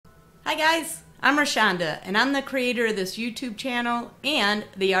Hi guys, I'm Rashonda and I'm the creator of this YouTube channel and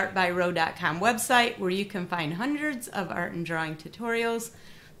the artbyro.com website where you can find hundreds of art and drawing tutorials.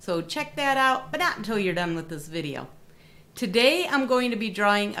 So check that out, but not until you're done with this video. Today I'm going to be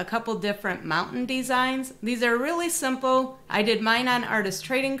drawing a couple different mountain designs. These are really simple. I did mine on artist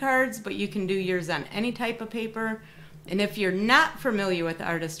trading cards, but you can do yours on any type of paper. And if you're not familiar with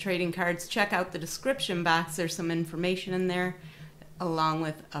artist trading cards, check out the description box. There's some information in there, along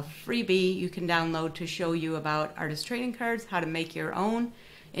with a freebie you can download to show you about artist trading cards, how to make your own,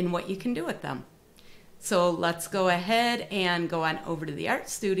 and what you can do with them. So let's go ahead and go on over to the art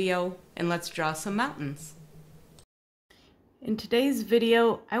studio and let's draw some mountains. In today's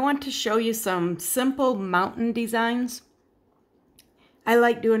video, I want to show you some simple mountain designs. I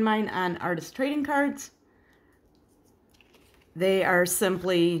like doing mine on artist trading cards. They are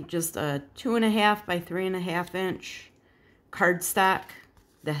simply just a 2.5 by 3.5 inch cardstock.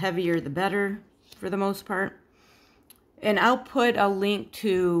 The heavier the better for the most part. And I'll put a link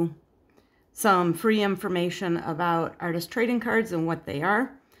to some free information about artist trading cards and what they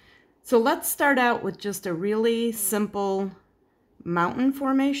are. So let's start out with just a really simple mountain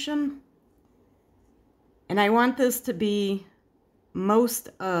formation. And I want this to be most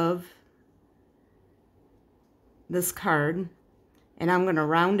of this card. And I'm going to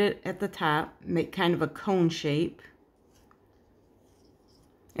round it at the top, make kind of a cone shape.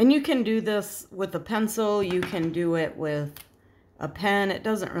 And you can do this with a pencil, you can do it with a pen, it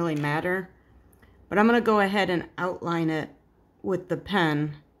doesn't really matter. But I'm going to go ahead and outline it with the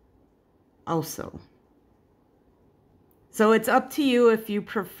pen also. So it's up to you if you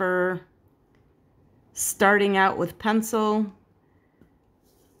prefer starting out with pencil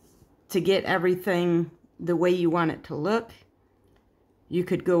to get everything the way you want it to look. You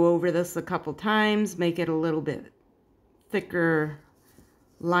could go over this a couple times, make it a little bit thicker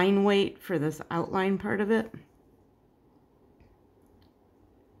line weight for this outline part of it.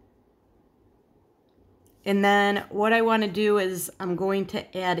 And then what I want to do is I'm going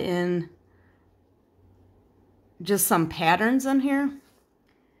to add in just some patterns in here.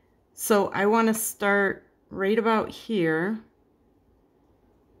 So I want to start right about here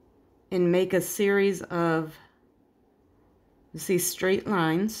and make a series of, you see, straight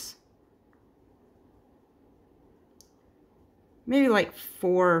lines. Maybe like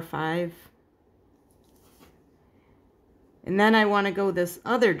 4 or 5. And then I want to go this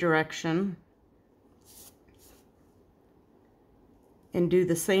other direction and do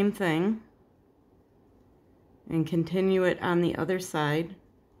the same thing and continue it on the other side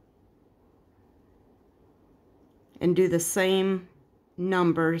and do the same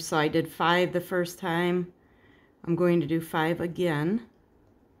number. So I did 5 the first time. I'm going to do 5 again.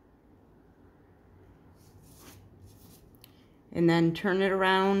 And then turn it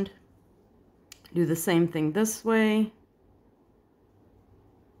around. Do the same thing this way.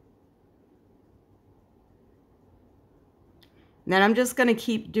 And then I'm just going to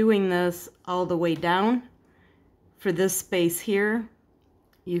keep doing this all the way down. For this space here,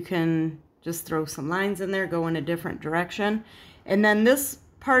 you can just throw some lines in there, go in a different direction. And then this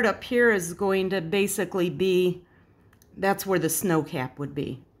part up here is going to basically be, that's where the snow cap would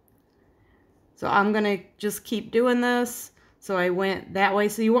be. So I'm going to just keep doing this. So I went that way.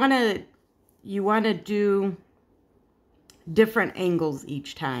 So you want to do different angles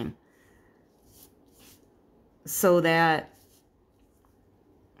each time. So that,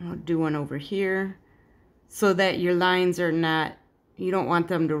 I'll do one over here. So that your lines are not, you don't want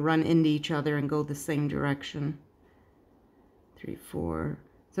them to run into each other and go the same direction. 3, 4.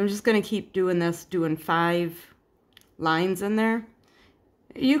 So I'm just going to keep doing this, doing 5 lines in there.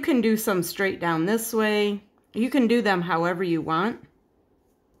 You can do some straight down this way. You can do them however you want.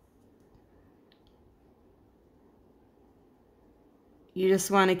 You just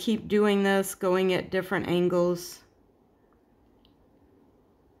want to keep doing this, going at different angles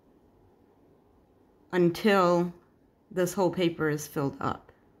until this whole paper is filled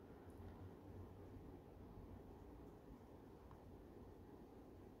up.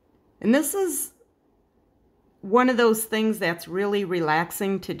 And this is one of those things that's really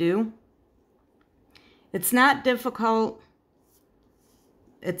relaxing to do. It's not difficult.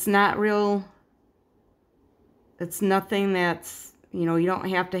 It's not real. It's nothing that's, you know, you don't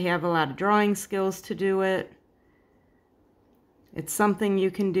have to have a lot of drawing skills to do it. It's something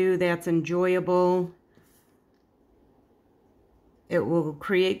you can do that's enjoyable. It will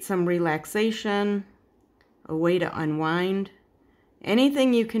create some relaxation, a way to unwind.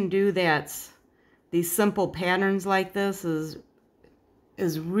 Anything you can do that's these simple patterns like this is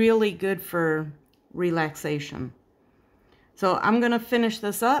really good for relaxation. So I'm going to finish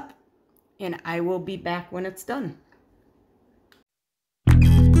this up and I will be back when it's done.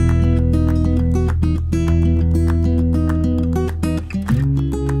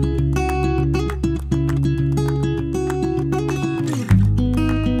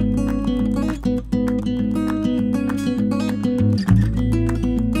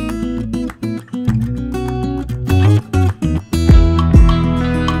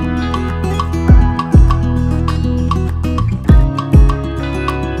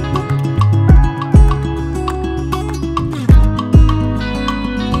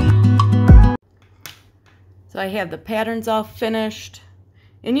 So I have the patterns all finished,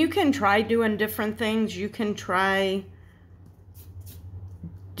 and you can try doing different things. You can try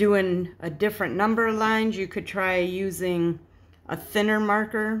doing a different number of lines. You could try using a thinner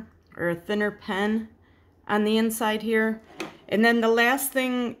marker or a thinner pen on the inside here. And then the last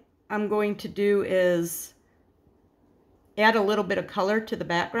thing I'm going to do is add a little bit of color to the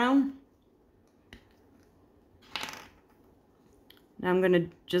background. Now I'm going to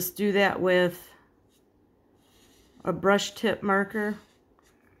just do that with a brush tip marker,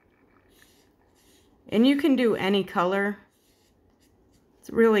 and you can do any color. It's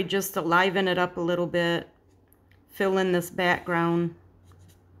really just to liven it up a little bit, fill in this background.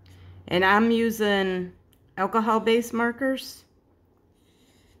 And I'm using alcohol-based markers,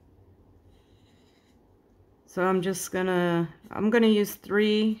 so I'm gonna use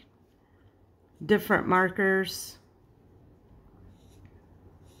 3 different markers.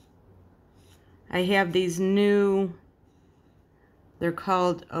 I have these new, they're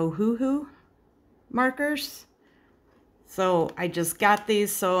called Ohuhu markers. So I just got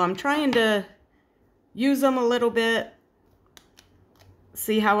these, so I'm trying to use them a little bit,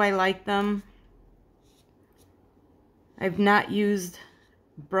 see how I like them. I've not used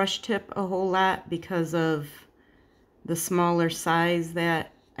brush tip a whole lot because of the smaller size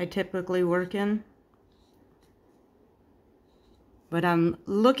that I typically work in. But I'm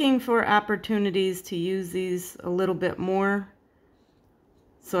looking for opportunities to use these a little bit more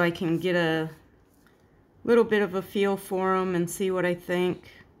so I can get a little bit of a feel for them and see what I think.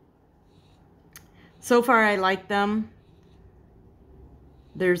 So far I like them.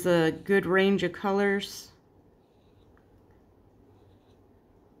 There's a good range of colors.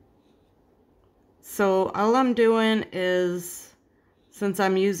 So all I'm doing is, since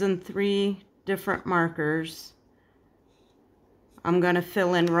I'm using 3 different markers, I'm going to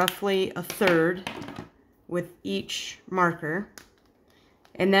fill in roughly a third with each marker.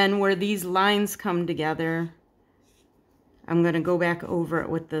 And then where these lines come together, I'm going to go back over it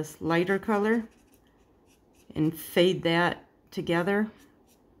with this lighter color and fade that together.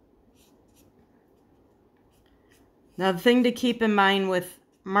 Now the thing to keep in mind with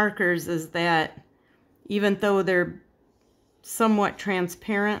markers is that even though they're somewhat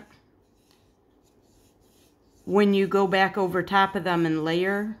transparent, when you go back over top of them and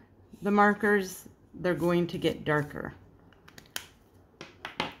layer the markers, they're going to get darker.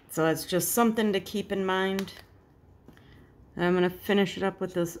 So it's just something to keep in mind. I'm going to finish it up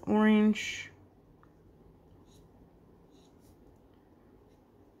with this orange.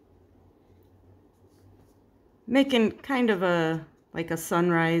 Making kind of like a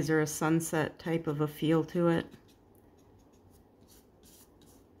sunrise or a sunset type of a feel to it.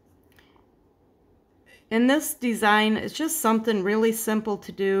 In this design, it's just something really simple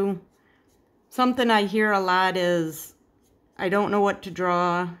to do. Something I hear a lot is, I don't know what to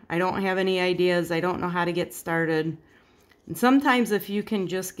draw, I don't have any ideas, I don't know how to get started. And sometimes if you can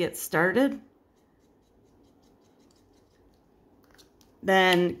just get started,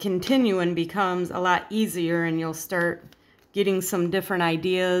 then continuing becomes a lot easier, and you'll start getting some different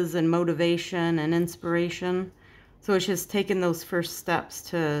ideas and motivation and inspiration. So it's just taking those first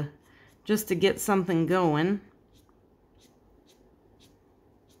steps just to get something going.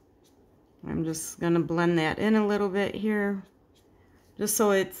 I'm just going to blend that in a little bit here, just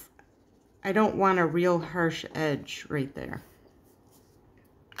so I don't want a real harsh edge right there.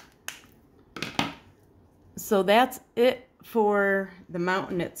 So that's it for the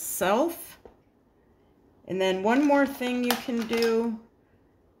mountain itself. And then one more thing you can do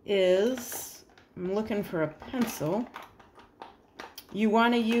is, I'm looking for a pencil. You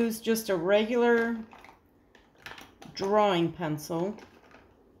want to use just a regular drawing pencil.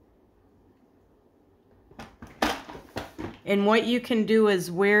 And what you can do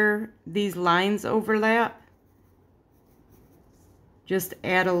is where these lines overlap, just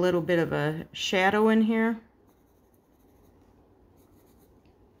add a little bit of a shadow in here.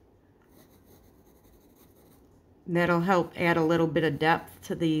 That'll help add a little bit of depth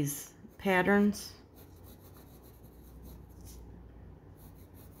to these patterns.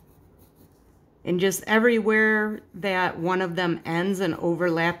 And just everywhere that one of them ends and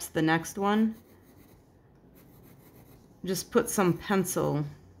overlaps the next one, just put some pencil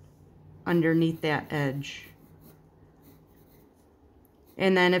underneath that edge.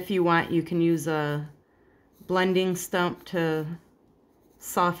 And then if you want, you can use a blending stump to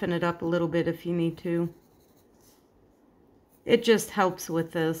soften it up a little bit if you need to. It just helps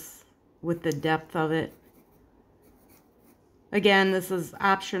with this, with the depth of it. Again, this is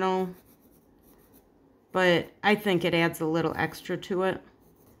optional, but I think it adds a little extra to it.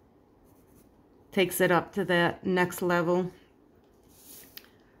 Takes it up to that next level.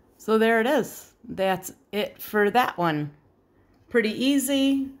 So there it is. That's it for that one. Pretty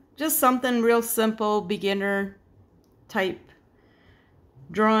easy, just something real simple, beginner type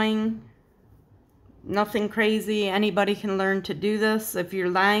drawing. Nothing crazy. Anybody can learn to do this. If your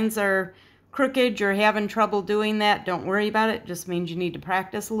lines are crooked, you're having trouble doing that, don't worry about it. It just means you need to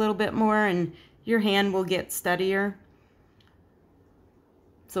practice a little bit more and your hand will get steadier.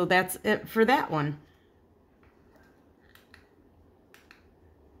 So that's it for that one.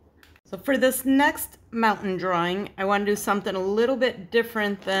 So for this next mountain drawing, I want to do something a little bit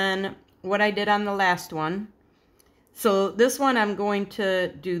different than what I did on the last one. So this one I'm going to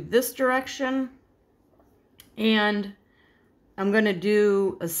do this direction, and I'm going to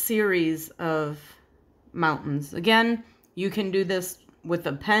do a series of mountains. Again, you can do this with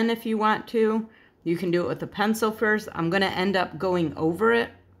a pen if you want to. You can do it with a pencil first. I'm going to end up going over it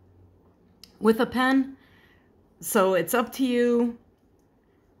with a pen. So it's up to you.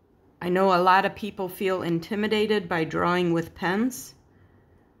 I know a lot of people feel intimidated by drawing with pens.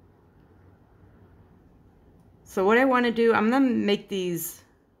 So what I want to do, I'm going to make the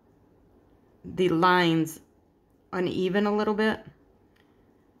lines uneven a little bit.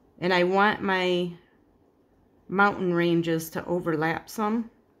 And I want my mountain ranges to overlap some.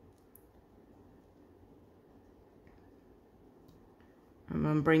 I'm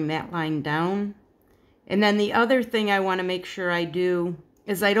going to bring that line down. And then the other thing I want to make sure I do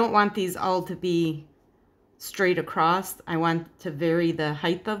is I don't want these all to be straight across. I want to vary the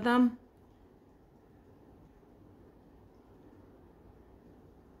height of them.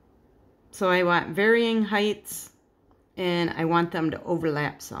 So I want varying heights, and I want them to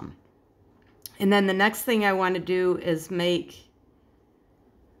overlap some. And then the next thing I want to do is make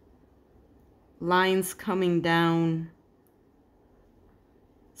lines coming down.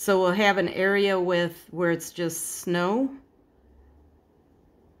 So we'll have an area where it's just snow,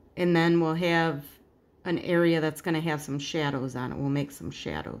 and then we'll have an area that's going to have some shadows on it. We'll make some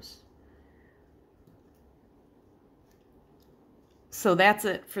shadows. So that's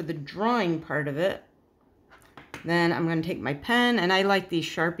it for the drawing part of it. Then I'm going to take my pen, and I like these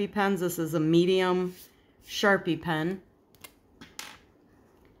Sharpie pens. This is a medium Sharpie pen.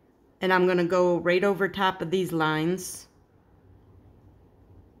 And I'm going to go right over top of these lines.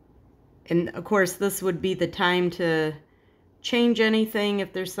 And of course, this would be the time to change anything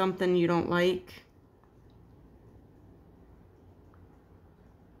if there's something you don't like.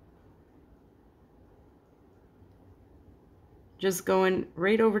 Just going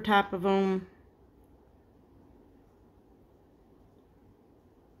right over top of them.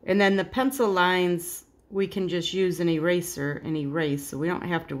 And then the pencil lines, we can just use an eraser and erase, so we don't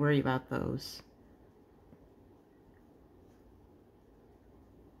have to worry about those.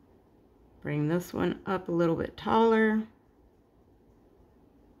 Bring this one up a little bit taller.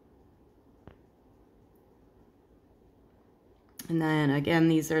 And then again,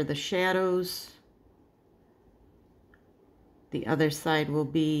 these are the shadows. The other side will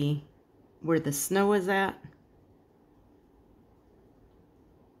be where the snow is at.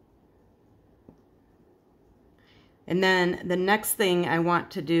 And then the next thing I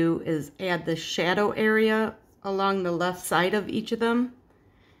want to do is add the shadow area along the left side of each of them.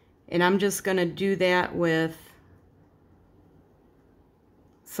 And I'm just going to do that with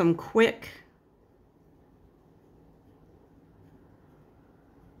some quick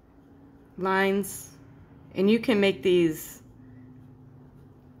lines. And you can make these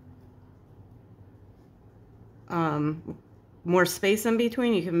more space in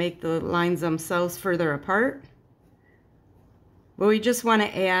between. You can make the lines themselves further apart. But we just want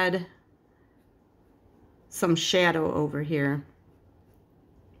to add some shadow over here.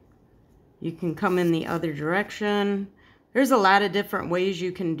 You can come in the other direction. There's a lot of different ways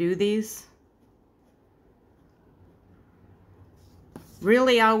you can do these.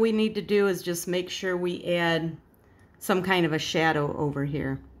 Really, all we need to do is just make sure we add some kind of a shadow over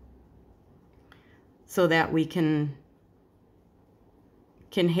here so that we can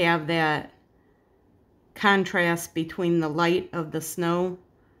have that contrast between the light of the snow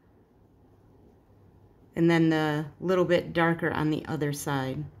and then the little bit darker on the other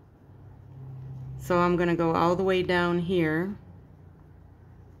side. So I'm going to go all the way down here.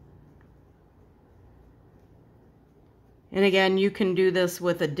 And again, you can do this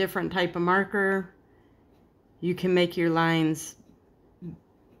with a different type of marker. You can make your lines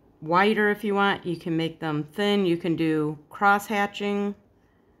wider if you want. You can make them thin. You can do cross hatching.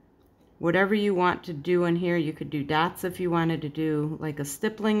 Whatever you want to do in here. You could do dots if you wanted to do like a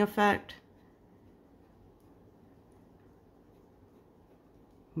stippling effect.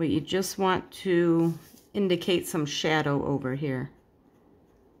 But you just want to indicate some shadow over here.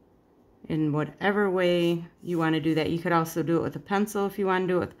 In whatever way you want to do that. You could also do it with a pencil if you want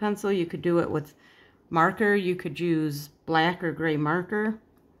to do it with a pencil. You could do it with marker. You could use black or gray marker.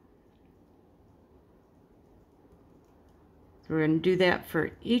 So we're going to do that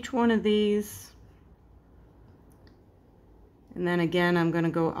for each one of these. And then again, I'm going to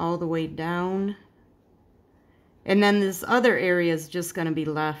go all the way down. And then this other area is just going to be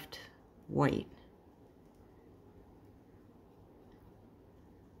left white.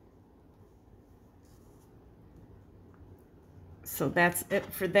 So that's it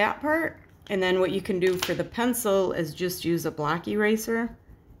for that part. And then what you can do for the pencil is just use a block eraser.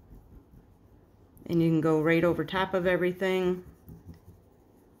 And you can go right over top of everything.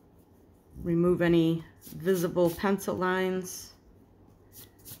 Remove any visible pencil lines.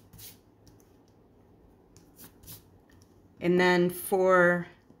 And then for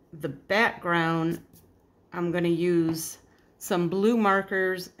the background, I'm going to use some blue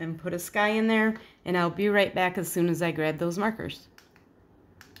markers and put a sky in there. And I'll be right back as soon as I grab those markers.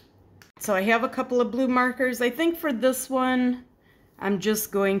 So I have a couple of blue markers. I think for this one, I'm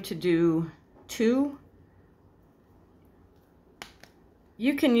just going to do 2.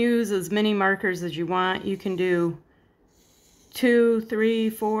 You can use as many markers as you want. You can do 2,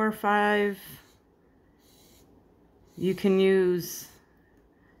 3, 4, 5. You can use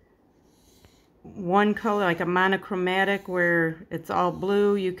one color, like a monochromatic where it's all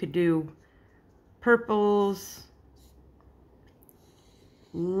blue. You could do purples.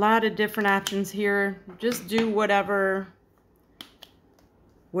 A lot of different options here. Just do whatever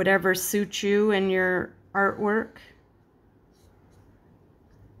suits you in your artwork.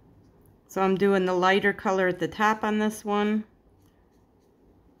 So I'm doing the lighter color at the top on this one,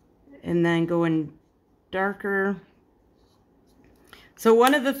 and then going darker. So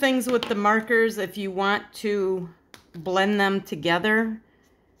one of the things with the markers, if you want to blend them together,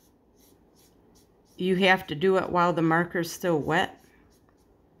 you have to do it while the marker's still wet.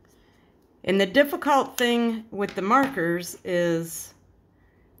 And the difficult thing with the markers is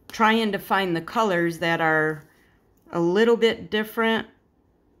trying to find the colors that are a little bit different,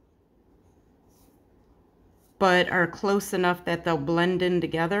 but are close enough that they'll blend in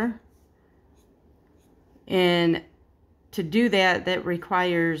together. And to do that, that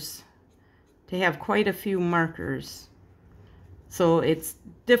requires to have quite a few markers. So it's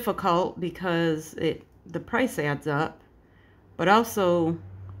difficult because the price adds up, but also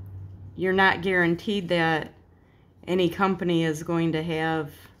you're not guaranteed that any company is going to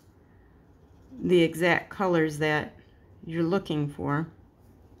have the exact colors that you're looking for.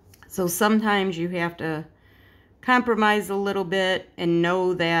 So sometimes you have to compromise a little bit and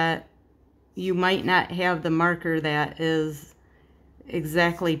know that you might not have the marker that is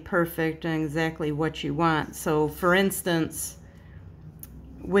exactly perfect and exactly what you want. So for instance,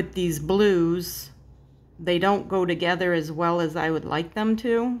 with these blues, they don't go together as well as I would like them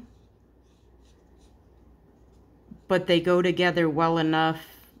to, but they go together well enough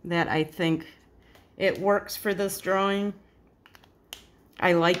that I think it works for this drawing.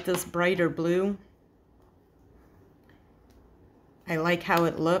 I like this brighter blue. I like how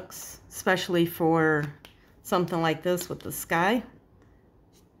it looks, especially for something like this with the sky.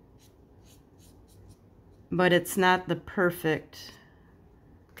 But it's not the perfect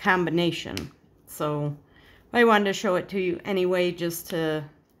combination. So I wanted to show it to you anyway, just to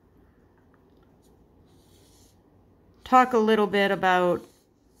talk a little bit about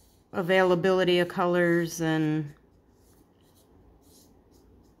availability of colors and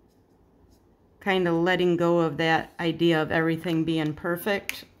kind of letting go of that idea of everything being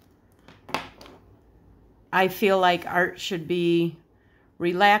perfect. I feel like art should be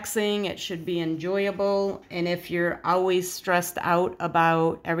relaxing, it should be enjoyable, and if you're always stressed out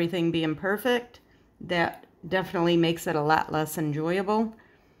about everything being perfect, that definitely makes it a lot less enjoyable.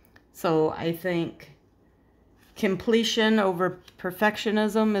 So I think completion over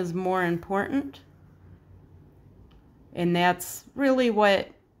perfectionism is more important, and that's really what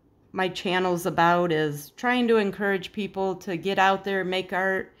my channel's about, is trying to encourage people to get out there, make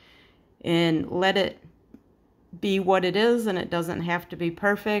art, and let it be what it is, and it doesn't have to be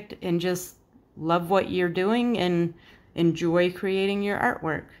perfect, and just love what you're doing and enjoy creating your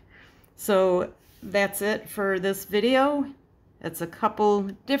artwork. So that's it for this video. It's a couple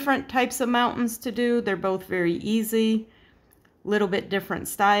different types of mountains to do. They're both very easy, little bit different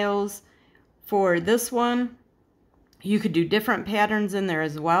styles. For this one, you could do different patterns in there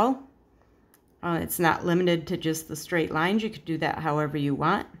as well. It's not limited to just the straight lines. You could do that however you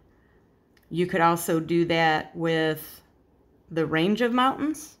want. You could also do that with the range of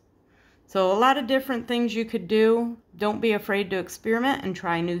mountains. So a lot of different things you could do. Don't be afraid to experiment and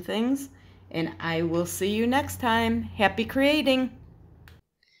try new things. And I will see you next time. Happy creating!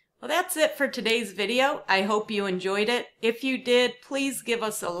 Well, that's it for today's video. I hope you enjoyed it. If you did, please give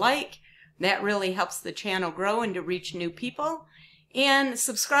us a like. That really helps the channel grow and to reach new people. And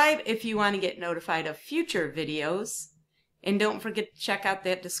subscribe if you want to get notified of future videos. And don't forget to check out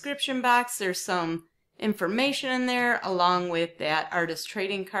that description box. There's some information in there along with that artist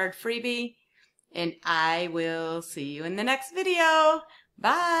trading card freebie. And I will see you in the next video.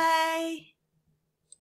 Bye!